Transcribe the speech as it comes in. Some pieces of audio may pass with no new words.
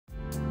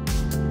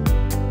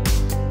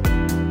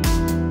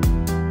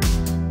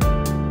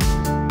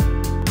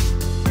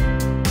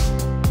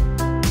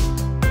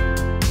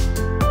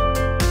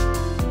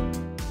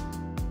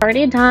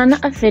Already done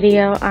a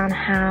video on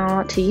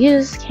how to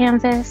use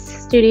Canvas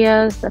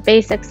Studios, the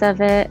basics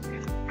of it,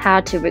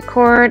 how to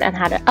record and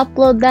how to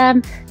upload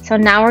them. So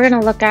now we're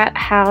going to look at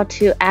how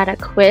to add a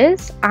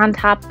quiz on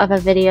top of a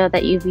video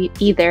that you've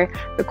either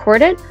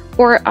recorded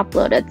or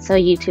uploaded, so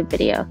YouTube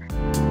video.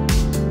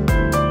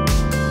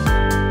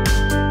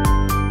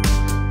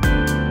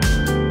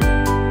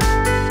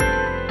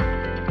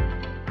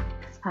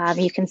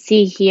 You can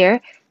see here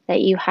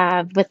that you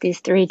have, with these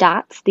three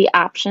dots, the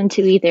option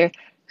to either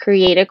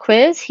create a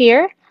quiz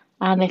here.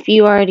 If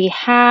you already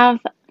have,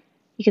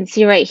 you can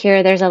see right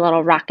here there's a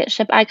little rocket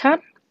ship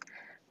icon.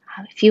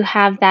 If you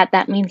have that,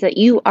 that means that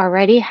you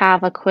already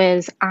have a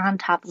quiz on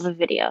top of a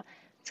video.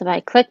 So if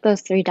I click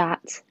those three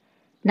dots,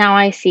 now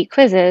I see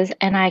quizzes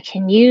and I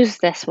can use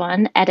this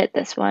one, edit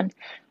this one,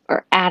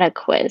 or add a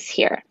quiz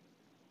here.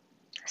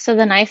 So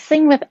the nice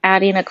thing with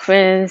adding a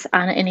quiz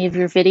on any of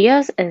your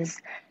videos is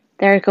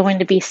there are going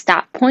to be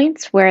stop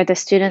points where the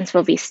students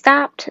will be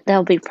stopped,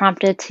 they'll be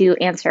prompted to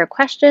answer a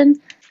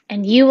question,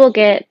 and you will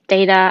get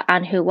data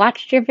on who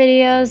watched your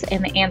videos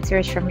and the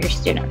answers from your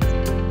students.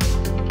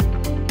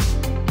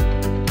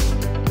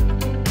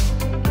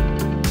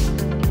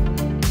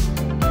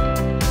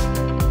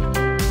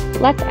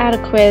 Let's add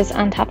a quiz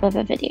on top of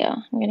a video.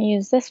 I'm going to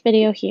use this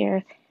video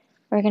here.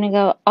 We're going to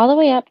go all the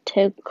way up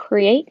to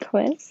create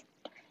quiz.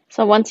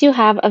 So once you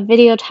have a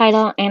video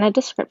title and a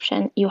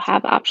description, you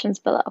have options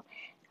below.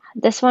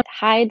 This one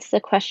hides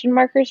the question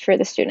markers for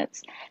the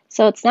students.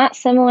 So it's not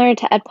similar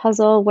to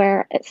Edpuzzle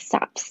where it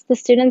stops the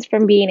students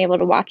from being able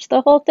to watch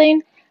the whole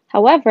thing.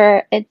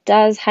 However, it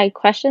does hide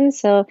questions,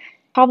 so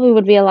probably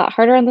would be a lot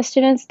harder on the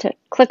students to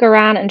click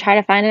around and try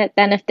to find it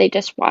than if they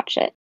just watch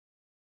it.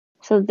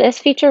 So this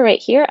feature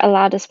right here,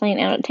 allow displaying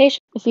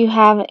annotations. If you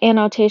have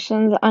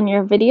annotations on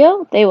your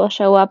video, they will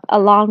show up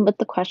along with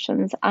the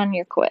questions on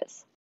your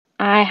quiz.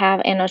 I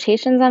have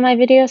annotations on my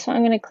video, so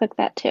I'm going to click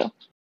that too.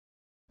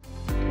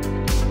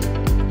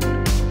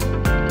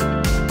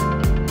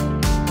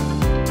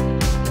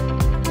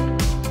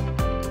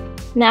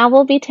 Now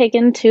we'll be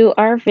taken to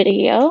our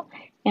video,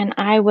 and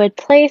I would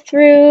play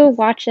through,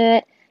 watch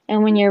it,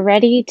 and when you're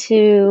ready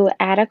to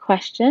add a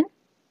question,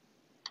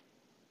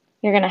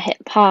 you're going to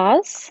hit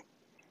pause,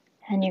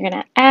 and you're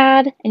going to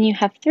add, and you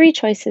have three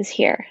choices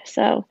here.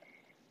 So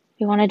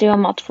you want to do a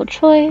multiple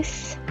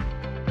choice,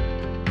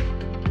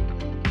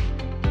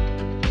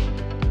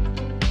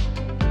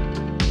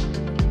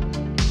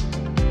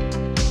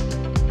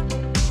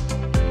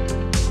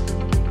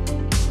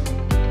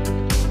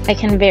 I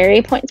can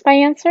vary points by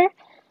answer,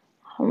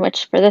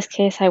 which for this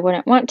case I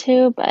wouldn't want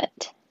to,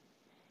 but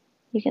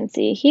you can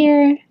see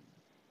here,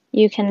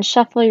 you can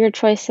shuffle your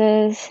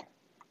choices,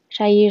 which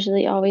I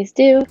usually always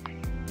do,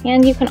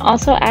 and you can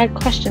also add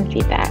question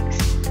feedbacks.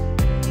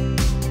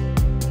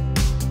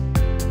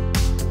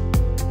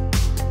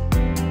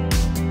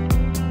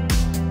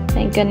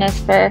 Thank goodness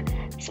for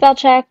spell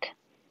check,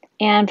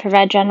 and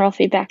provide general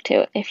feedback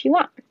too if you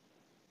want.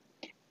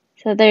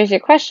 So there's your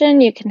question.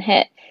 You can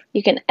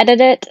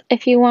edit it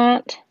if you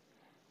want.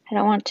 I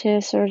don't want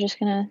to, so we're just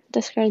going to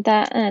discard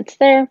that, and it's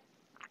there.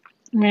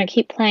 I'm going to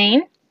keep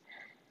playing.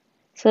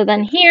 So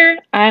then here,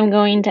 I'm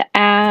going to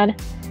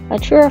add a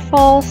true or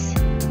false.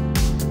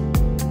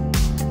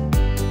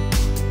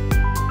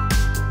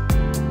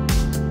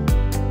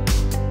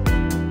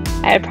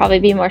 I would probably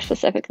be more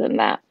specific than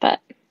that, but.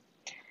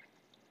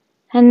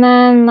 And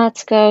then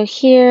let's go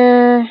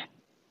here.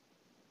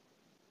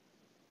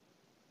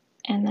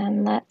 And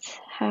then let's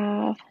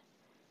have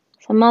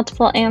some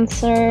multiple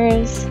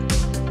answers.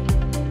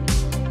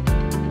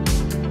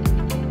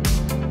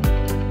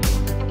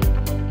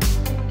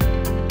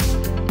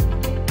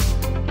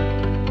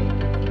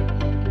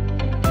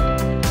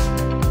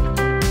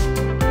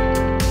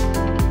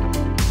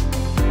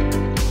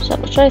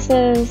 Shuffle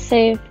choices,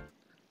 save.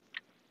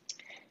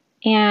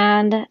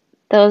 And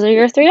those are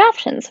your three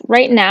options.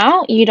 Right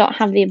now, you don't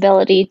have the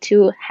ability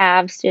to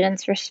have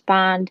students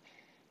respond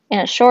in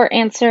a short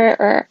answer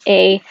or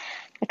a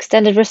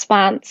extended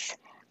response.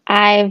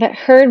 I've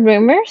heard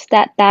rumors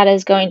that that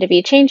is going to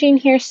be changing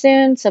here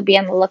soon, so be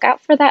on the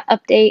lookout for that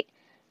update.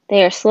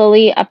 They are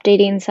slowly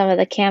updating some of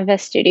the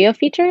Canvas Studio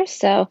features,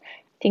 so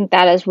I think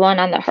that is one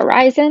on the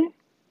horizon.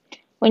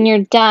 When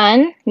you're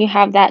done, you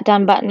have that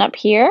done button up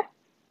here.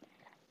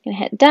 I'm going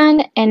to hit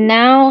done, and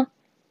now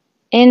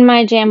in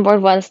my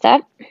Jamboard One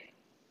Step,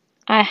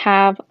 I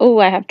have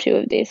two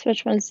of these.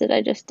 Which ones did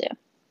I just do?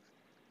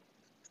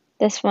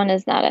 This one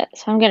is not it,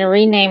 so I'm going to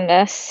rename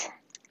this.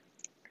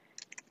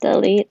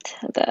 Delete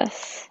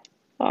this.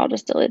 Well, I'll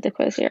just delete the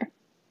quiz here.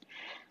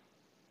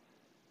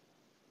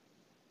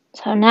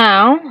 So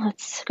now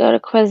let's go to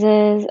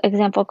quizzes,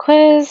 example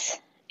quiz,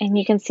 and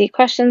you can see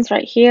questions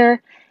right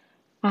here.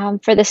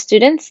 For the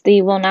students,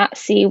 they will not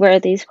see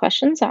where these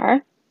questions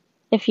are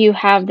if you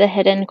have the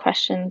hidden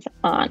questions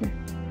on.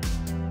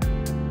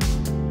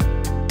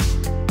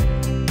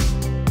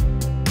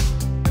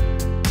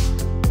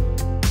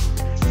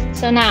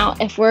 So now,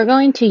 if we're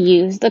going to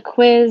use the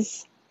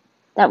quiz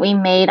that we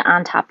made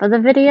on top of the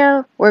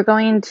video, we're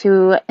going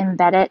to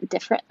embed it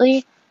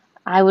differently.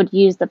 I would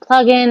use the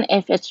plugin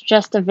if it's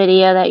just a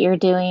video that you're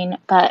doing,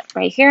 but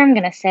right here I'm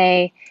going to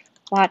say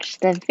watch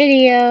the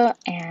video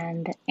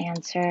and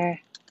answer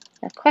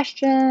the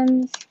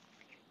questions.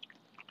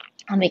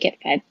 I'll make it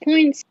 5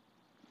 points.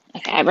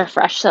 Okay, I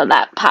refresh so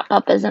that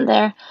pop-up isn't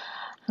there.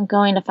 I'm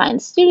going to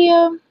find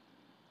Studio.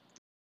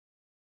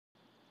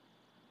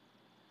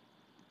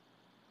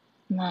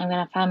 And I'm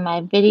going to find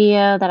my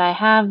video that I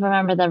have.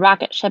 Remember, the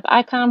rocket ship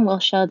icon will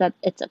show that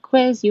it's a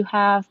quiz you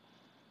have.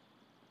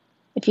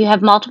 If you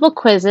have multiple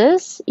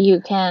quizzes,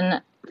 you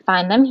can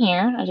find them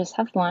here. I just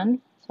have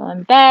one. So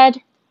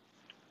embed,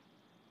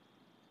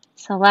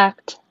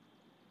 select.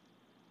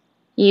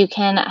 You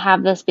can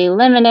have this be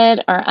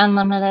limited or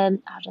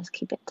unlimited. I'll just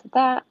keep it to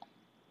that.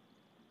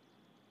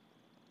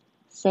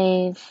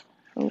 Save.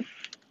 Oh,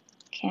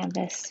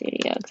 Canvas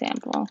Studio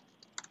example.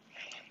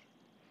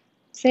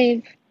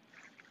 Save.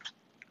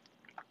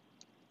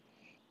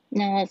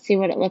 Now let's see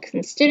what it looks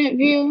in student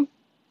view.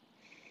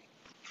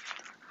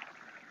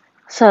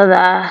 So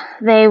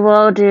they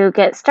will do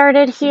get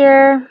started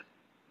here.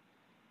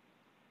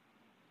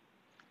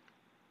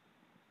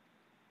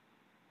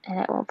 And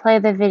it will play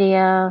the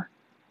video.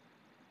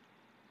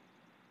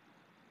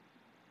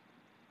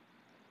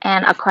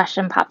 And a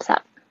question pops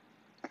up.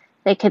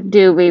 They could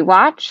do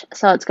rewatch.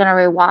 So it's going to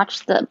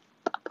rewatch the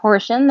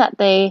portion that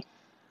they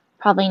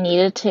probably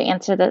needed to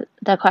answer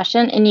the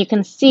question. And you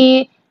can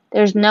see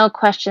there's no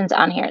questions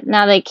on here.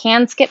 Now they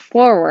can skip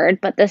forward,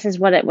 but this is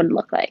what it would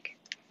look like.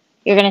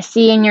 You're going to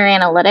see in your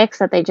analytics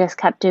that they just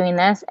kept doing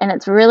this, and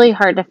it's really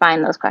hard to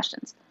find those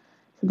questions.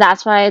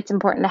 That's why it's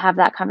important to have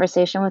that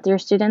conversation with your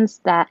students,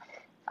 that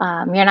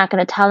you're not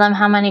going to tell them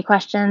how many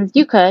questions.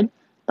 You could,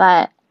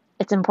 but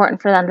it's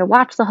important for them to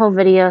watch the whole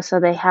video so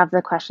they have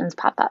the questions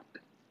pop up.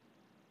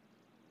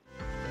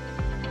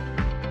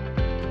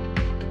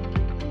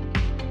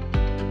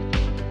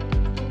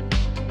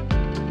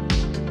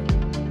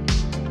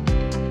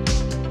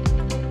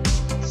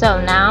 So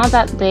now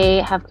that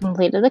they have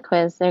completed the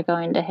quiz, they're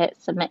going to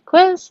hit Submit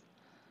Quiz,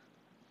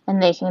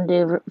 and they can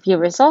do View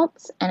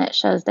Results, and it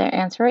shows their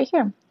answer right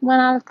here, 1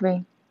 out of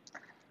 3.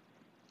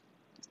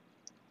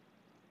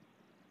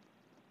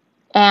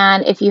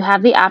 And if you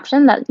have the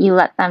option that you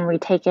let them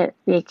retake it,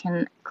 they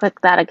can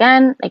click that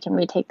again. They can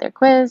retake their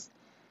quiz.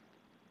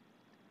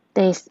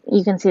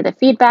 You can see the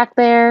feedback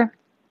there.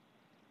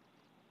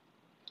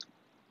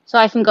 So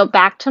I can go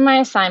back to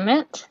my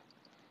assignment,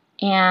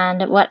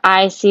 and what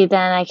I see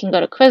then, I can go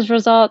to quiz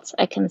results.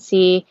 I can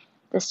see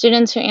the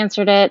students who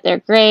answered it, their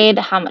grade,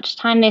 how much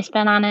time they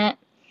spent on it.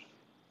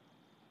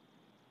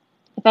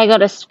 If I go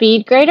to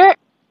Speed Grader, it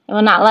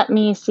will not let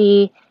me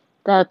see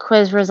the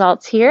quiz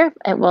results here.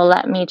 It will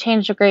let me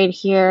change the grade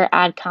here,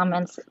 add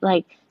comments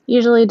like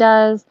usually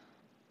does.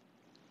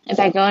 If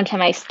I go into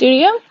my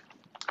studio,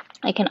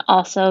 I can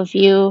also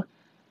view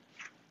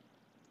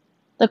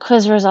the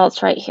quiz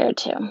results right here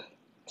too.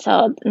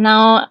 So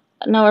now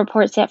no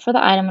reports yet for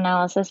the item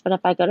analysis, but if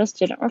I go to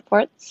student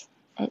reports,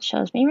 it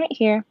shows me right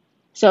here.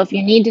 So if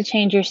you need to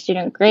change your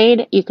student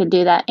grade, you could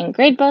do that in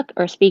Gradebook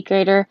or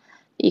SpeedGrader.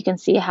 You can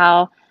see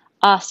how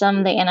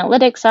awesome the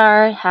analytics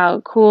are,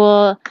 how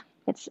cool.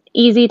 It's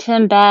easy to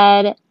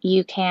embed.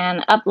 You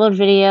can upload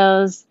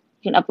videos.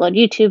 You can upload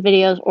YouTube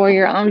videos or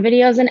your own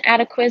videos and add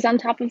a quiz on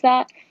top of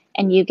that,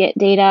 and you get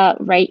data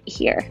right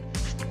here.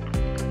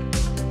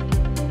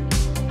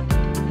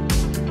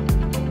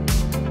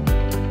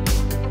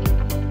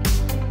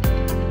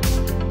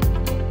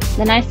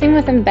 The nice thing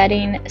with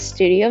embedding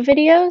studio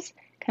videos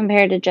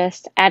compared to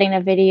just adding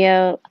a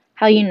video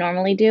how you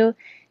normally do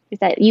is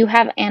that you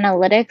have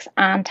analytics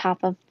on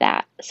top of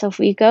that. So if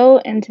we go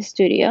into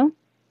Studio,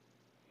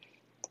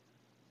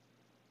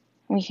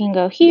 we can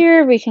go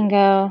here, we can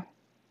go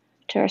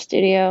to our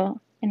Studio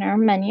in our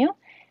menu.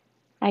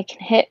 I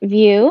can hit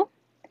View,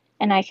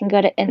 and I can go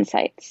to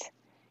Insights.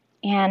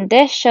 And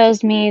this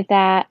shows me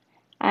that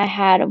I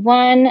had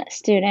one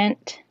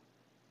student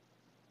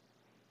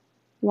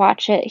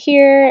watch it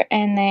here,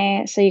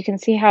 and so you can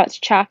see how it's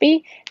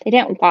choppy. They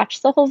didn't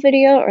watch the whole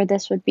video, or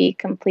this would be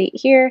complete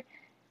here.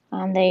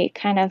 They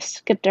kind of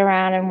skipped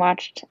around and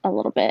watched a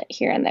little bit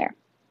here and there.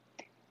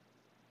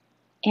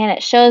 And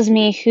it shows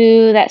me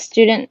who that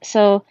student,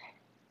 so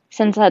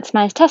since that's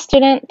my test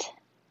student,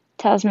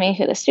 tells me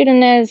who the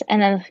student is,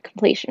 and then the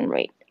completion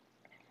rate.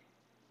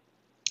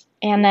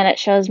 And then it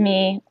shows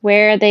me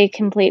where they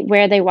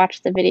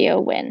watched the video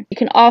when. You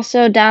can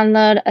also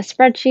download a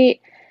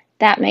spreadsheet.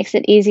 That makes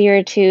it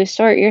easier to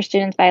sort your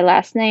students by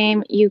last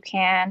name. You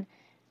can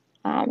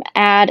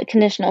add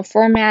conditional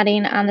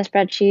formatting on the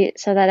spreadsheet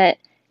so that it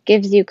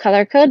gives you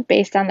color code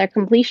based on their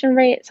completion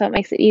rate, so it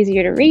makes it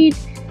easier to read,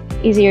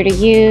 easier to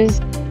use.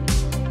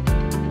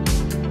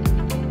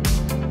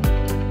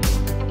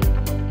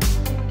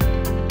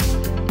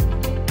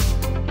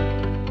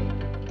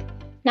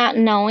 Not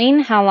knowing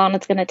how long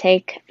it's going to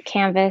take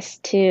Canvas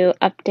to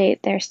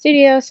update their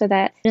studio so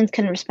that students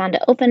can respond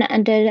to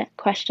open-ended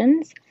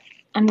questions,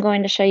 I'm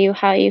going to show you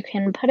how you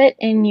can put it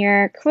in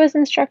your quiz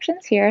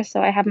instructions here.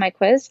 So I have my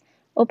quiz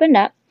opened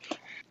up.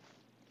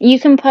 you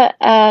can put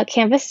a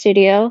Canvas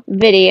Studio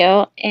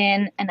video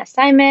in an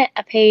assignment,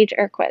 a page,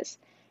 or a quiz.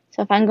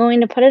 So if I'm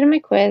going to put it in my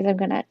quiz, I'm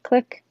going to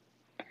click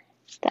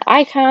the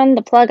icon,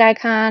 the plug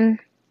icon,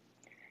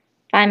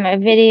 find my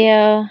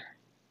video,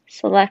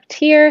 select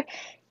here.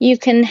 You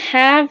can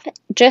have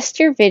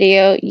just your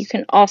video. You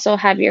can also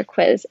have your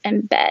quiz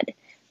embed.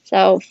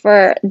 So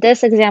for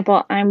this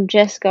example, I'm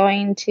just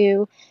going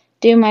to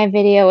do my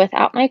video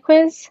without my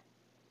quiz,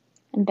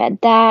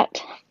 embed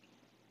that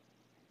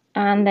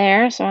on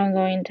there. So I'm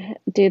going to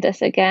do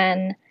this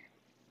again,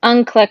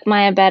 unclick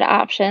my embed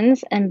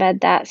options,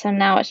 embed that. So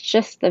now it's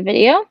just the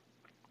video.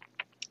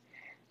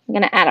 I'm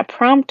going to add a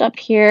prompt up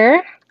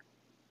here.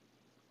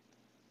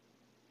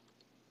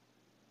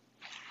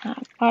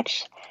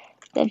 Watch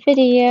the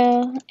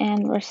video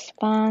and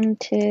respond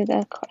to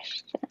the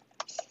questions.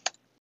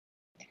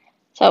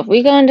 So if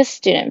we go into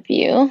student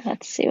view,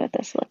 let's see what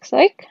this looks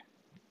like.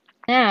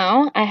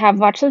 Now I have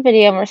watched the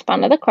video and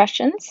respond to the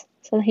questions.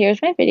 So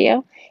here's my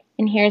video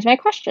and here's my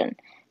question.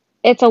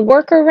 It's a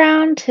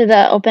workaround to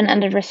the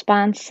open-ended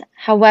response.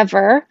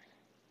 However,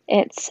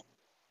 it's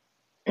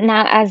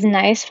not as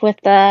nice with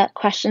the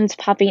questions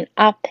popping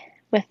up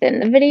within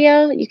the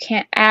video. You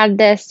can't add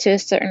this to a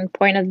certain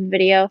point of the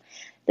video.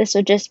 This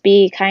would just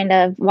be kind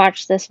of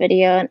watch this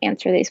video and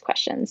answer these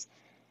questions.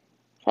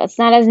 So it's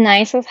not as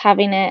nice as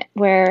having it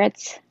where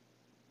it's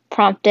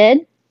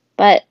prompted,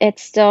 but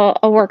it's still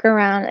a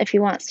workaround if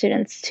you want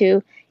students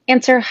to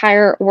answer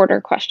higher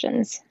order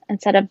questions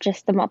instead of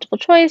just the multiple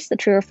choice, the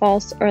true or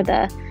false, or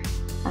the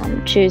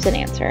choose an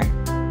answer.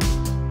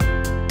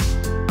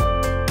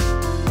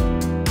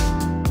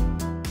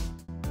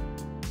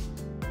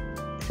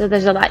 So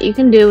there's a lot you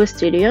can do with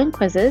Studio and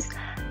quizzes.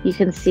 You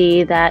can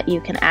see that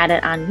you can add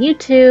it on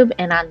YouTube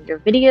and on your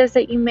videos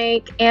that you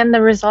make, and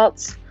the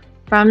results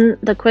from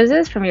the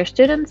quizzes from your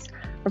students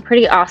are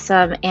pretty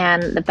awesome,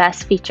 and the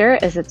best feature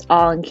is it's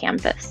all in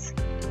Canvas.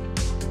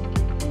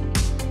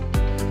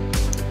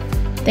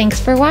 Thanks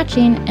for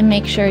watching, and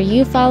make sure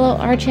you follow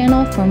our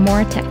channel for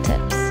more tech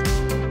tips.